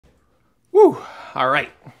Whew, all right,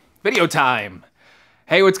 video time.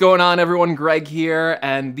 Hey, what's going on everyone? Greg here,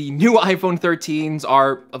 and the new iPhone 13s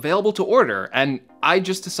are available to order, and I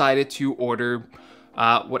just decided to order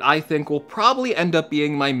what I think will probably end up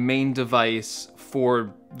being my main device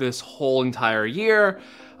for this whole entire year,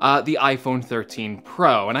 the iPhone 13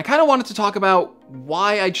 Pro. And I kind of wanted to talk about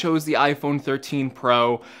why I chose the iPhone 13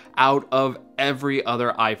 Pro out of every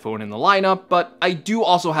other iPhone in the lineup, but I do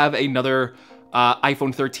also have another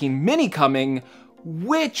iPhone 13 mini coming,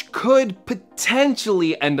 which could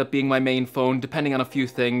potentially end up being my main phone, depending on a few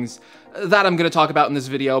things that I'm gonna talk about in this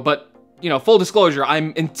video. But, you know, full disclosure,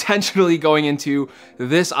 I'm intentionally going into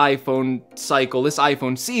this iPhone cycle, this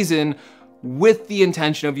iPhone season, with the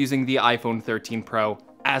intention of using the iPhone 13 Pro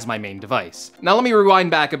as my main device. Now let me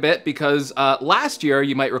rewind back a bit, because last year,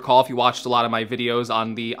 you might recall if you watched a lot of my videos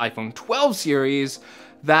on the iPhone 12 series,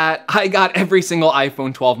 that I got every single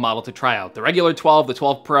iPhone 12 model to try out. The regular 12, the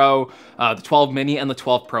 12 Pro, the 12 mini, and the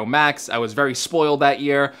 12 Pro Max. I was very spoiled that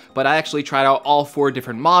year, but I actually tried out all 4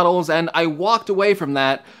 different models, and I walked away from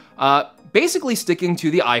that basically sticking to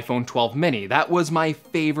the iPhone 12 mini. That was my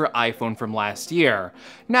favorite iPhone from last year.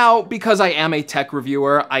 Now, because I am a tech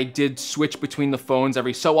reviewer, I did switch between the phones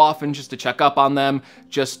every so often just to check up on them,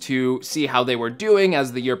 just to see how they were doing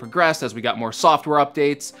as the year progressed, as we got more software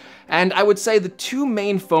updates. And I would say the 2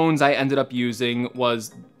 main phones I ended up using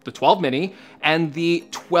was the 12 mini and the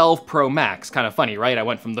 12 Pro Max. Kind of funny, right? I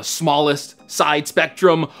went from the smallest side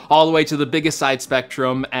spectrum all the way to the biggest side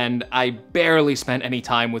spectrum, and I barely spent any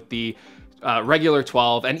time with the regular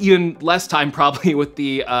 12, and even less time probably with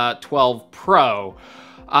the 12 Pro.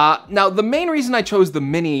 Now, the main reason I chose the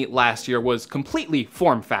mini last year was completely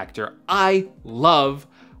form factor. I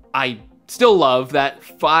still love that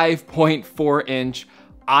 5.4-inch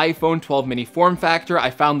iPhone 12 mini form factor. I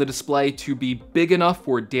found the display to be big enough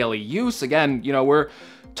for daily use. Again, you know, we're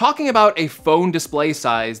talking about a phone display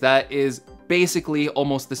size that is basically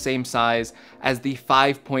almost the same size as the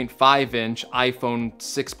 5.5-inch iPhone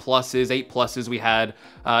 6 Pluses, 8 Pluses we had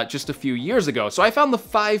just a few years ago. So I found the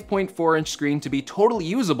 5.4-inch screen to be totally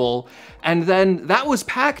usable, and then that was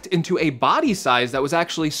packed into a body size that was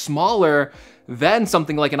actually smaller than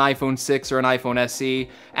something like an iPhone 6 or an iPhone SE,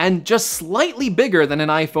 and just slightly bigger than an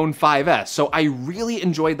iPhone 5S. So I really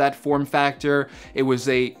enjoyed that form factor. It was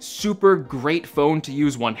a super great phone to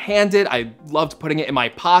use one-handed. I loved putting it in my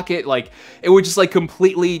pocket. Like, it would just like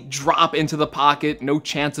completely drop into the pocket, no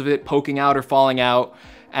chance of it poking out or falling out.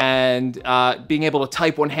 And being able to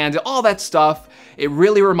type one-handed, all that stuff. It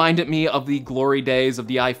really reminded me of the glory days of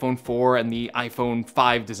the iPhone 4 and the iPhone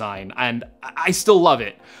 5 design, and I still love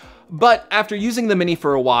it. But after using the mini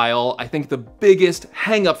for a while, I think the biggest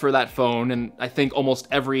hang-up for that phone, and I think almost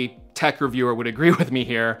every tech reviewer would agree with me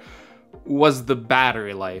here, was the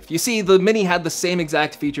battery life. You see, the mini had the same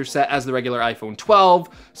exact feature set as the regular iPhone 12,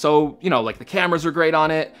 so, you know, like the cameras are great on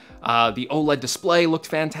it, the OLED display looked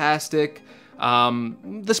fantastic,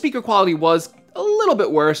 the speaker quality was a little bit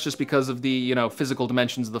worse just because of the, you know, physical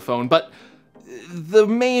dimensions of the phone, but the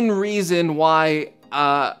main reason why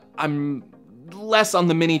I'm less on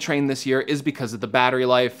the mini train this year is because of the battery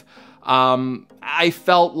life. I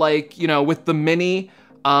felt like, you know, with the mini,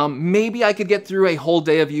 maybe I could get through a whole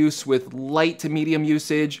day of use with light to medium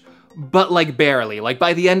usage, but like barely. Like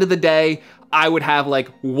by the end of the day, I would have like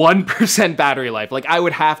 1% battery life. Like I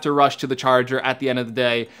would have to rush to the charger at the end of the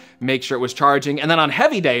day, make sure it was charging. And then on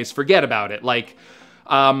heavy days, forget about it. Like,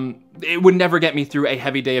 it would never get me through a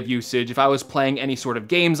heavy day of usage. If I was playing any sort of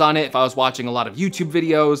games on it, if I was watching a lot of YouTube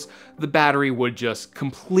videos, the battery would just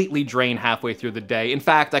completely drain halfway through the day. In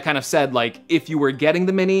fact, I kind of said, like, if you were getting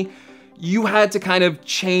the mini, you had to kind of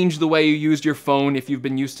change the way you used your phone if you've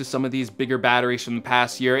been used to some of these bigger batteries from the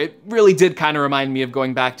past year. It really did kind of remind me of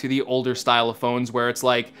going back to the older style of phones where it's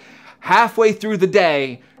like, halfway through the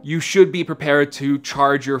day, you should be prepared to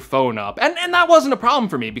charge your phone up. And that wasn't a problem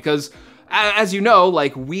for me because, as you know,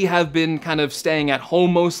 like, we have been kind of staying at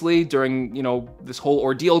home mostly during, you know, this whole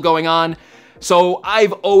ordeal going on. So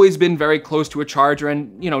I've always been very close to a charger,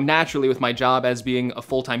 and, you know, naturally with my job as being a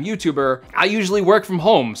full-time YouTuber, I usually work from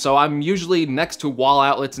home. So I'm usually next to wall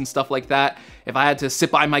outlets and stuff like that. If I had to sit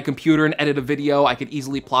by my computer and edit a video, I could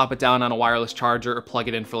easily plop it down on a wireless charger or plug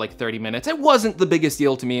it in for like 30 minutes. It wasn't the biggest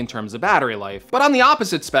deal to me in terms of battery life. But on the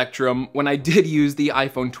opposite spectrum, when I did use the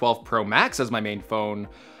iPhone 12 Pro Max as my main phone,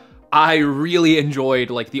 I really enjoyed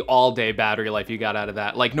like the all-day battery life you got out of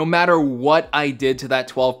that. Like no matter what I did to that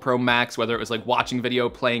 12 Pro Max, whether it was like watching video,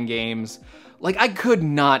 playing games, like I could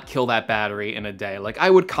not kill that battery in a day. Like I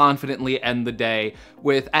would confidently end the day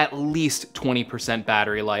with at least 20%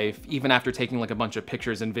 battery life, even after taking like a bunch of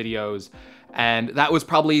pictures and videos. And that was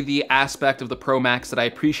probably the aspect of the Pro Max that I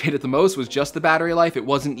appreciated the most, was just the battery life. It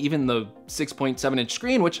wasn't even the 6.7-inch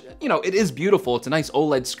screen, which, you know, it is beautiful. It's a nice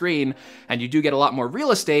OLED screen, and you do get a lot more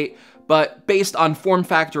real estate. But based on form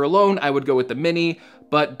factor alone, I would go with the Mini.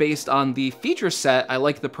 But based on the feature set, I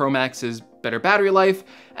like the Pro Max's better battery life,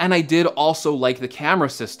 and I did also like the camera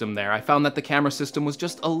system there. I found that the camera system was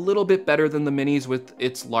just a little bit better than the Minis with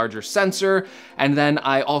its larger sensor, and then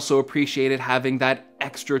I also appreciated having that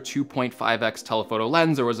extra 2.5x telephoto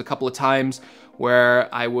lens. There was a couple of times where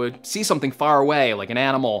I would see something far away, like an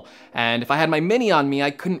animal, and if I had my Mini on me, I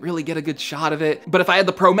couldn't really get a good shot of it. But if I had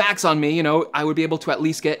the Pro Max on me, you know, I would be able to at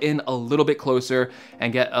least get in a little bit closer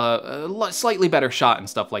and get a slightly better shot and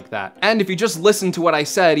stuff like that. And if you just listen to what I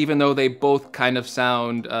said, even though they both kind of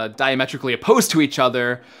sound diametrically opposed to each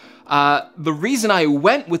other, the reason I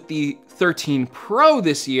went with the 13 Pro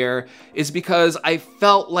this year is because I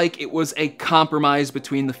felt like it was a compromise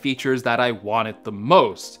between the features that I wanted the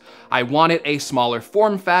most. I wanted a smaller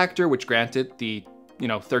form factor, which granted the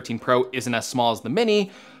 13 Pro isn't as small as the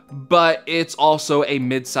Mini, but it's also a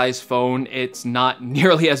mid-size phone. It's not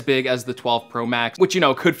nearly as big as the 12 Pro Max, which, you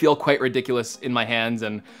know, could feel quite ridiculous in my hands.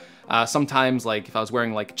 And sometimes, like, if I was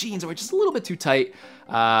wearing like jeans that were just a little bit too tight,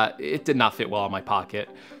 it did not fit well in my pocket.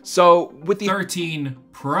 So with the 13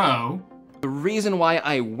 Pro, the reason why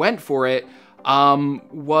I went for it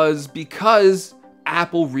was because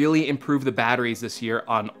Apple really improved the batteries this year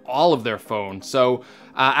on all of their phones. So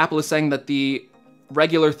Apple is saying that the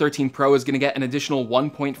regular 13 Pro is gonna get an additional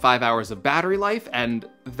 1.5 hours of battery life, and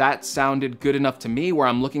that sounded good enough to me, where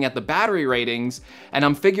I'm looking at the battery ratings and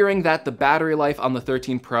I'm figuring that the battery life on the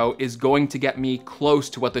 13 Pro is going to get me close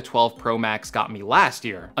to what the 12 Pro Max got me last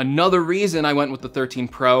year. Another reason I went with the 13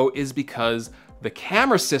 Pro is because the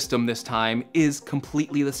camera system this time is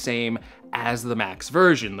completely the same as the Max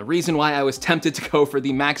version. The reason why I was tempted to go for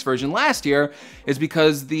the Max version last year is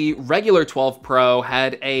because the regular 12 Pro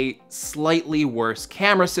had a slightly worse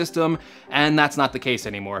camera system, and that's not the case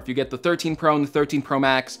anymore. If you get the 13 Pro and the 13 Pro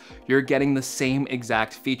Max, you're getting the same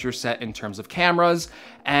exact feature set in terms of cameras.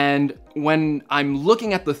 And when I'm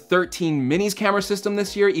looking at the 13 Mini's camera system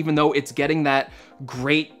this year, even though it's getting that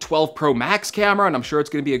great 12 Pro Max camera, and I'm sure it's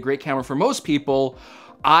gonna be a great camera for most people,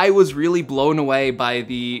 I was really blown away by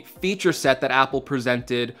the feature set that Apple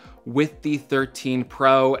presented with the 13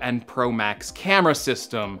 Pro and Pro Max camera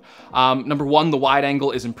system. Number one, the wide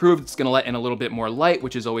angle is improved. It's gonna let in a little bit more light,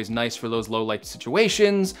 which is always nice for those low light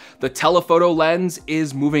situations. The telephoto lens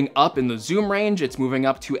is moving up in the zoom range. It's moving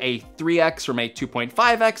up to a 3x from a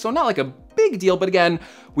 2.5x, so not like a big deal, but again,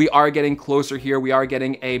 we are getting closer here. We are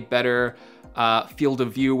getting a better field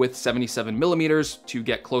of view with 77mm to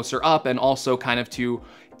get closer up, and also kind of to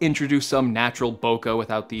introduce some natural bokeh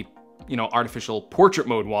without the artificial portrait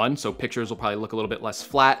mode one. So pictures will probably look a little bit less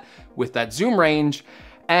flat with that zoom range.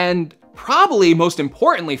 And probably most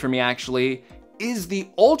importantly for me actually is the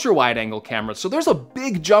ultra wide angle camera. So there's a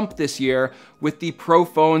big jump this year with the Pro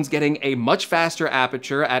phones getting a much faster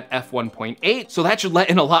aperture at f1.8. So that should let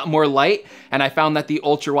in a lot more light. And I found that the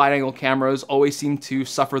ultra wide angle cameras always seem to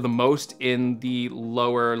suffer the most in the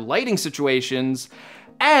lower lighting situations.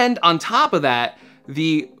 And on top of that,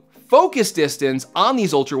 the focus distance on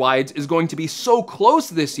these ultra wides is going to be so close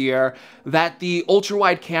this year that the ultra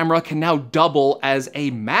wide camera can now double as a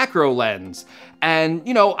macro lens. And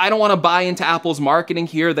I don't want to buy into Apple's marketing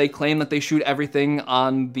here. They claim that they shoot everything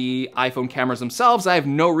on the iPhone cameras themselves. I have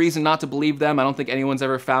no reason not to believe them. I don't think anyone's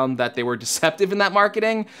ever found that they were deceptive in that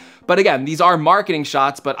marketing. But again, these are marketing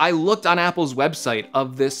shots, but I looked on Apple's website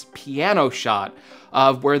of this piano shot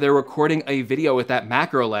of where they're recording a video with that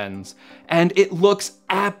macro lens, and it looks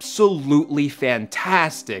absolutely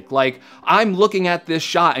fantastic. Like, I'm looking at this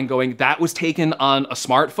shot and going, that was taken on a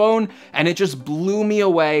smartphone, and it just blew me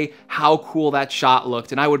away how cool that shot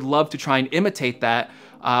looked. And I would love to try and imitate that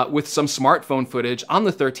with some smartphone footage on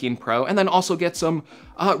the 13 Pro, and then also get some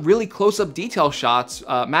really close-up detail shots,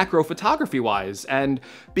 macro photography-wise. And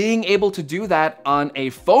being able to do that on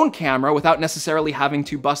a phone camera without necessarily having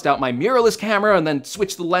to bust out my mirrorless camera and then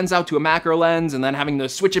switch the lens out to a macro lens and then having to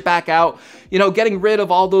switch it back out, getting rid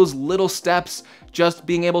of all those little steps, just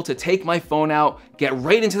being able to take my phone out, get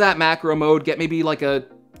right into that macro mode, get maybe like a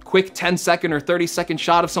quick 10-second or 30-second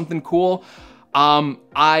shot of something cool.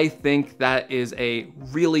 I think that is a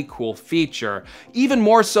really cool feature, even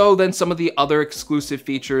more so than some of the other exclusive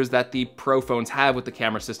features that the Pro phones have with the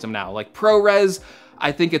camera system now. Like ProRes,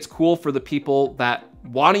 I think it's cool for the people that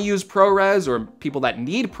want to use ProRes or people that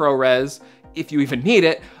need ProRes, if you even need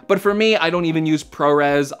it. But for me, I don't even use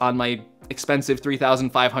ProRes on my expensive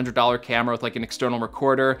 $3,500 camera with like an external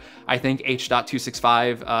recorder. I think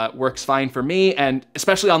H.265 works fine for me, and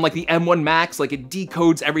especially on like the M1 Max, like it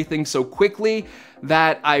decodes everything so quickly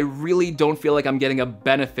that I really don't feel like I'm getting a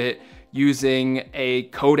benefit using a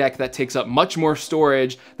codec that takes up much more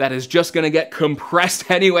storage that is just gonna get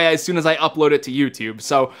compressed anyway as soon as I upload it to YouTube.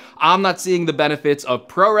 So I'm not seeing the benefits of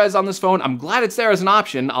ProRes on this phone. I'm glad it's there as an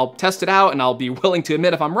option. I'll test it out and I'll be willing to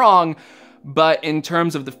admit if I'm wrong, but in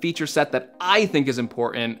terms of the feature set that I think is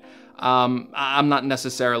important, I'm not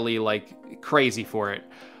necessarily like crazy for it.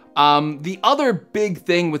 The other big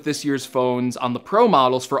thing with this year's phones on the Pro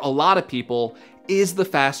models for a lot of people is the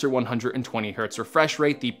faster 120 Hz refresh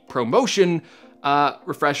rate, the ProMotion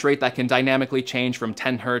refresh rate that can dynamically change from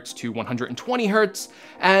 10 Hz to 120 Hz.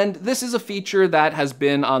 And this is a feature that has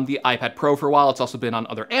been on the iPad Pro for a while. It's also been on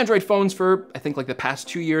other Android phones for, I think, like the past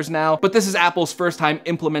 2 years now. But this is Apple's first time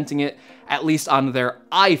implementing it, at least on their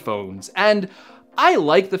iPhones. And I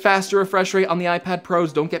like the faster refresh rate on the iPad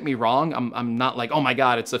Pros, don't get me wrong. I'm not like, oh my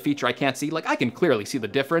God, it's a feature I can't see. Like, I can clearly see the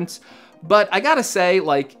difference. But I gotta say,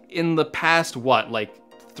 like, in the past, like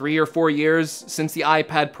 3 or 4 years since the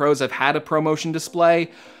iPad Pros have had a ProMotion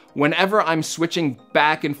display, whenever I'm switching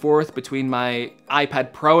back and forth between my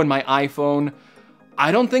iPad Pro and my iPhone,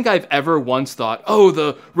 I don't think I've ever once thought, oh,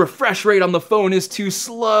 the refresh rate on the phone is too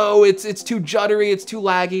slow, it's too juddery, it's too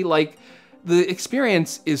laggy. Like, the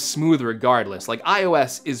experience is smooth regardless. Like,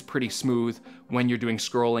 iOS is pretty smooth when you're doing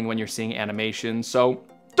scrolling, when you're seeing animation. So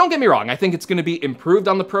don't get me wrong, I think it's gonna be improved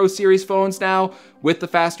on the Pro Series phones now with the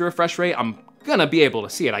faster refresh rate. I'm gonna be able to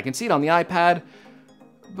see it. I can see it on the iPad,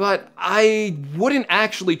 but I wouldn't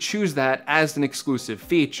actually choose that as an exclusive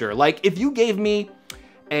feature. Like, if you gave me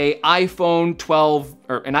a iPhone 12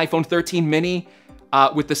 or an iPhone 13 mini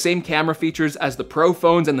with the same camera features as the Pro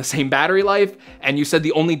phones and the same battery life, and you said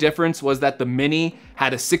the only difference was that the mini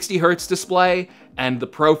had a 60 Hz display and the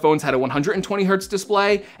Pro phones had a 120 Hz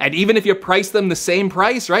display, and even if you price them the same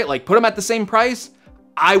price, right, like put them at the same price,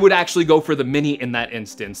 I would actually go for the mini in that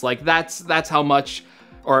instance. Like, that's how much,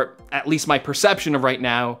 or at least my perception of right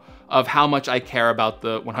now, of how much I care about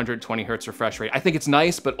the 120 Hz refresh rate. I think it's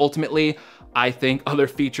nice, but ultimately, I think other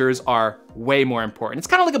features are way more important. It's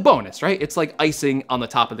kind of like a bonus, right? It's like icing on the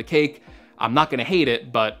top of the cake. I'm not gonna hate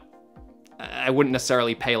it, but I wouldn't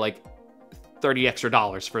necessarily pay like $30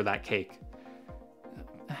 extra for that cake.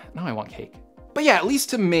 Now I want cake. But yeah, at least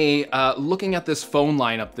to me, looking at this phone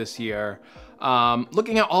lineup this year,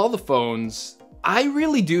 looking at all the phones, I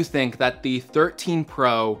really do think that the 13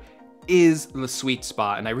 Pro is the sweet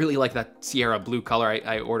spot, and I really like that Sierra blue color.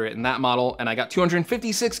 I ordered it in that model, and I got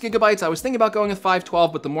 256 gigabytes. I was thinking about going with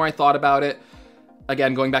 512, but the more I thought about it,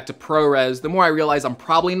 again, going back to ProRes, the more I realized I'm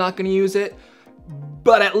probably not gonna use it,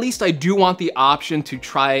 but at least I do want the option to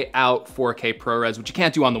try out 4K ProRes, which you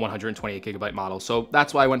can't do on the 128 gigabyte model, so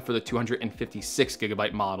that's why I went for the 256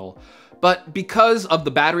 gigabyte model. But because of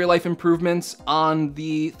the battery life improvements on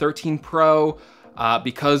the 13 Pro,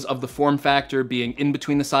 because of the form factor being in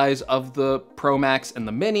between the size of the Pro Max and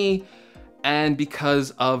the Mini, and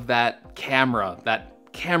because of that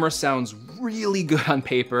camera sounds really good on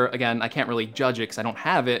paper. Again, I can't really judge it because I don't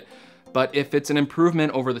have it, but if it's an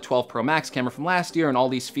improvement over the 12 Pro Max camera from last year and all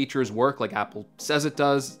these features work like Apple says it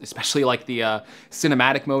does, especially like the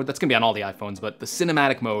cinematic mode, that's gonna be on all the iPhones, but the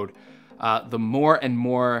cinematic mode, the more and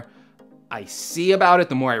more I see about it,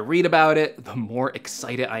 the more I read about it, the more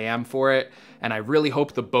excited I am for it. And I really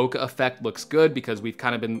hope the bokeh effect looks good because we've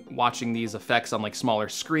kind of been watching these effects on like smaller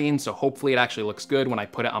screens. So hopefully it actually looks good when I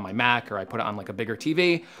put it on my Mac or I put it on like a bigger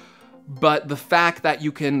TV. But the fact that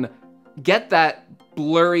you can get that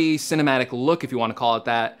blurry cinematic look, if you want to call it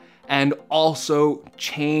that, and also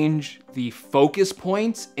change the focus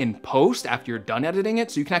points in post after you're done editing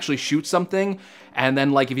it. So you can actually shoot something, and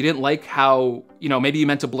then like if you didn't like how, you know, maybe you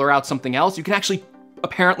meant to blur out something else, you can actually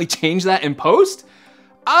apparently change that in post.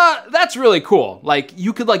 That's really cool. Like,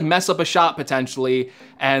 you could like mess up a shot potentially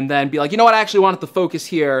and then be like, you know what, I actually want it to focus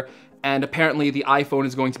here. And apparently the iPhone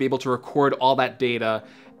is going to be able to record all that data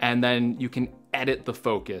and then you can edit the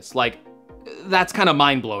focus. Like, that's kind of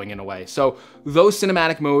mind-blowing in a way. So those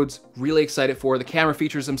cinematic modes, really excited for. The camera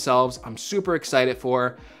features themselves, I'm super excited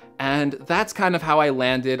for. And that's kind of how I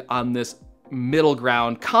landed on this middle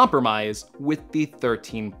ground compromise with the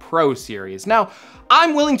 13 Pro series. Now,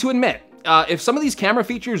 I'm willing to admit, if some of these camera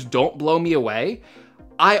features don't blow me away,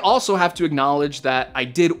 I also have to acknowledge that I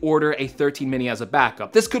did order a 13 mini as a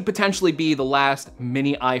backup. This could potentially be the last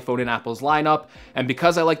mini iPhone in Apple's lineup, and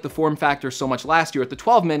because I liked the form factor so much last year at the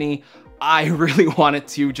 12 mini, I really wanted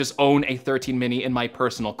to just own a 13 mini in my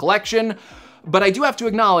personal collection. But I do have to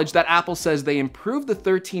acknowledge that Apple says they improved the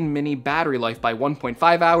 13 mini battery life by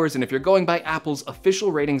 1.5 hours, and if you're going by Apple's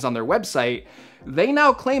official ratings on their website, they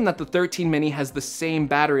now claim that the 13 mini has the same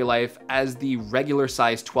battery life as the regular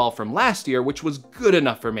size 12 from last year, which was good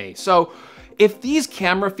enough for me. So if these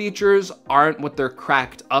camera features aren't what they're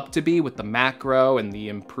cracked up to be with the macro and the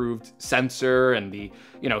improved sensor and the,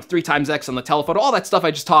 3x on the telephoto, all that stuff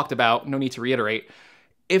I just talked about, no need to reiterate.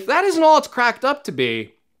 If that isn't all it's cracked up to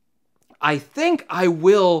be, I think I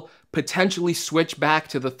will potentially switch back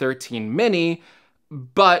to the 13 mini,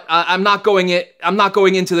 but I'm not going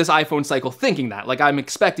into this iPhone cycle thinking that. Like, I'm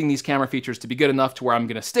expecting these camera features to be good enough to where I'm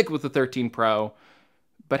gonna stick with the 13 Pro.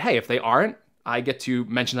 But hey, if they aren't, I get to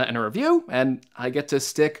mention that in a review, and I get to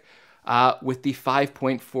stick with the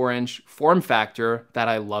 5.4-inch form factor that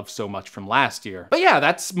I love so much from last year. But yeah,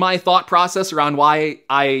 that's my thought process around why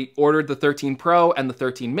I ordered the 13 Pro and the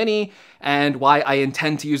 13 mini, and why I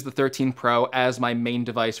intend to use the 13 Pro as my main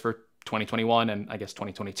device for 2021 and I guess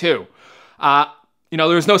 2022.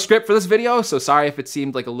 There was no script for this video, so sorry if it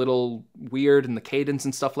seemed like a little weird in the cadence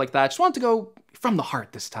and stuff like that. Just wanted to go from the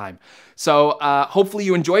heart this time. So hopefully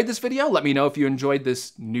you enjoyed this video. Let me know if you enjoyed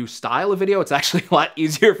this new style of video. It's actually a lot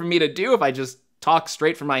easier for me to do if I just talk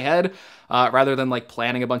straight from my head rather than like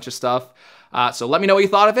planning a bunch of stuff. So let me know what you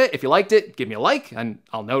thought of it. If you liked it, give me a like, and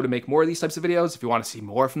I'll know to make more of these types of videos. If you want to see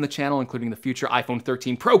more from the channel, including the future iPhone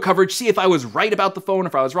 13 Pro coverage, see if I was right about the phone,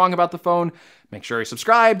 if I was wrong about the phone, make sure you're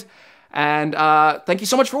subscribed. And thank you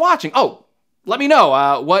so much for watching. Oh, let me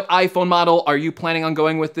know, what iPhone model are you planning on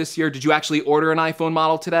going with this year? Did you actually order an iPhone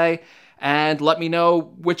model today? And let me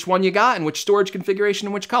know which one you got and which storage configuration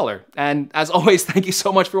and which color. And as always, thank you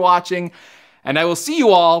so much for watching, and I will see you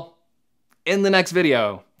all in the next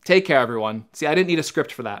video. Take care, everyone. See, I didn't need a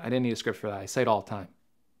script for that. I say it all the time.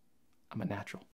 I'm a natural.